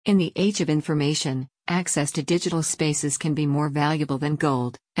In the age of information, access to digital spaces can be more valuable than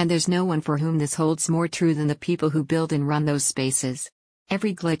gold, and there's no one for whom this holds more true than the people who build and run those spaces.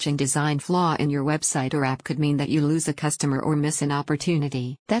 Every glitch and design flaw in your website or app could mean that you lose a customer or miss an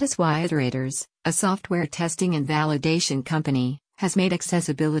opportunity. That is why Iterators, a software testing and validation company, has made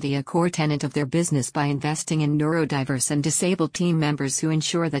accessibility a core tenet of their business by investing in neurodiverse and disabled team members who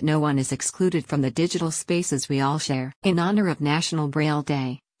ensure that no one is excluded from the digital spaces we all share. In honor of National Braille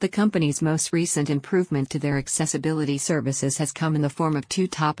Day, the company's most recent improvement to their accessibility services has come in the form of 2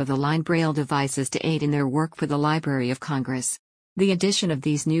 top-of-the-line Braille devices to aid in their work for the Library of Congress. The addition of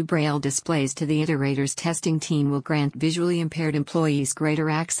these new Braille displays to the Iterators testing team will grant visually impaired employees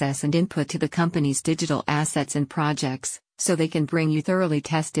greater access and input to the company's digital assets and projects, so they can bring you thoroughly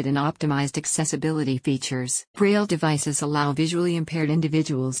tested and optimized accessibility features. Braille devices allow visually impaired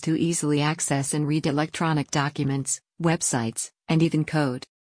individuals to easily access and read electronic documents, websites, and even code.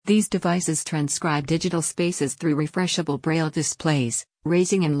 These devices transcribe digital spaces through refreshable Braille displays,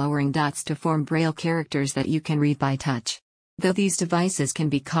 raising and lowering dots to form Braille characters that you can read by touch. Though these devices can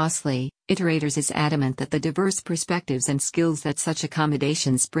be costly, Iterators is adamant that the diverse perspectives and skills that such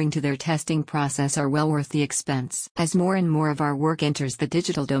accommodations bring to their testing process are well worth the expense. As more and more of our work enters the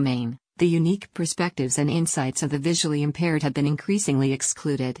digital domain, the unique perspectives and insights of the visually impaired have been increasingly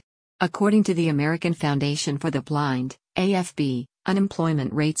excluded. According to the American Foundation for the Blind, AFB,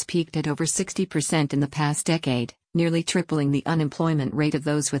 unemployment rates peaked at over 60% in the past decade, nearly tripling the unemployment rate of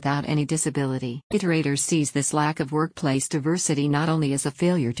those without any disability. Iterators sees this lack of workplace diversity not only as a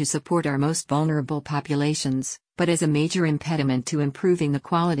failure to support our most vulnerable populations, but as a major impediment to improving the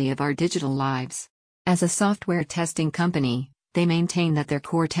quality of our digital lives. As a software testing company, they maintain that their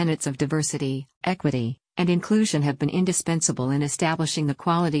core tenets of diversity, equity, and inclusion have been indispensable in establishing the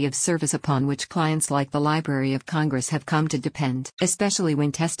quality of service upon which clients like the Library of Congress have come to depend. Especially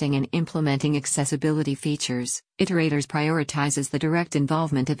when testing and implementing accessibility features, Iterators prioritizes the direct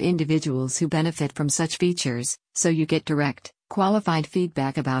involvement of individuals who benefit from such features, so you get direct, qualified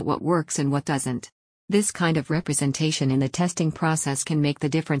feedback about what works and what doesn't. This kind of representation in the testing process can make the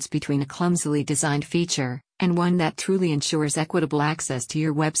difference between a clumsily designed feature and one that truly ensures equitable access to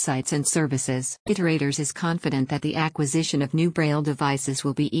your websites and services. Iterators is confident that the acquisition of new Braille devices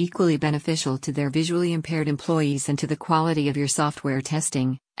will be equally beneficial to their visually impaired employees and to the quality of your software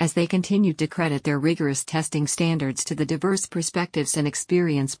testing, as they continue to credit their rigorous testing standards to the diverse perspectives and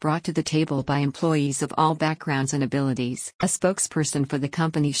experience brought to the table by employees of all backgrounds and abilities. A spokesperson for the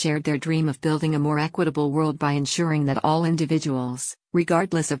company shared their dream of building a more equitable world by ensuring that all individuals,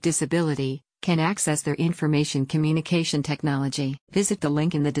 regardless of disability, can access their information communication technology. Visit the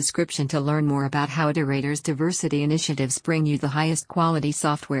link in the description to learn more about how Iterators diversity initiatives bring you the highest quality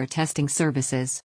software testing services.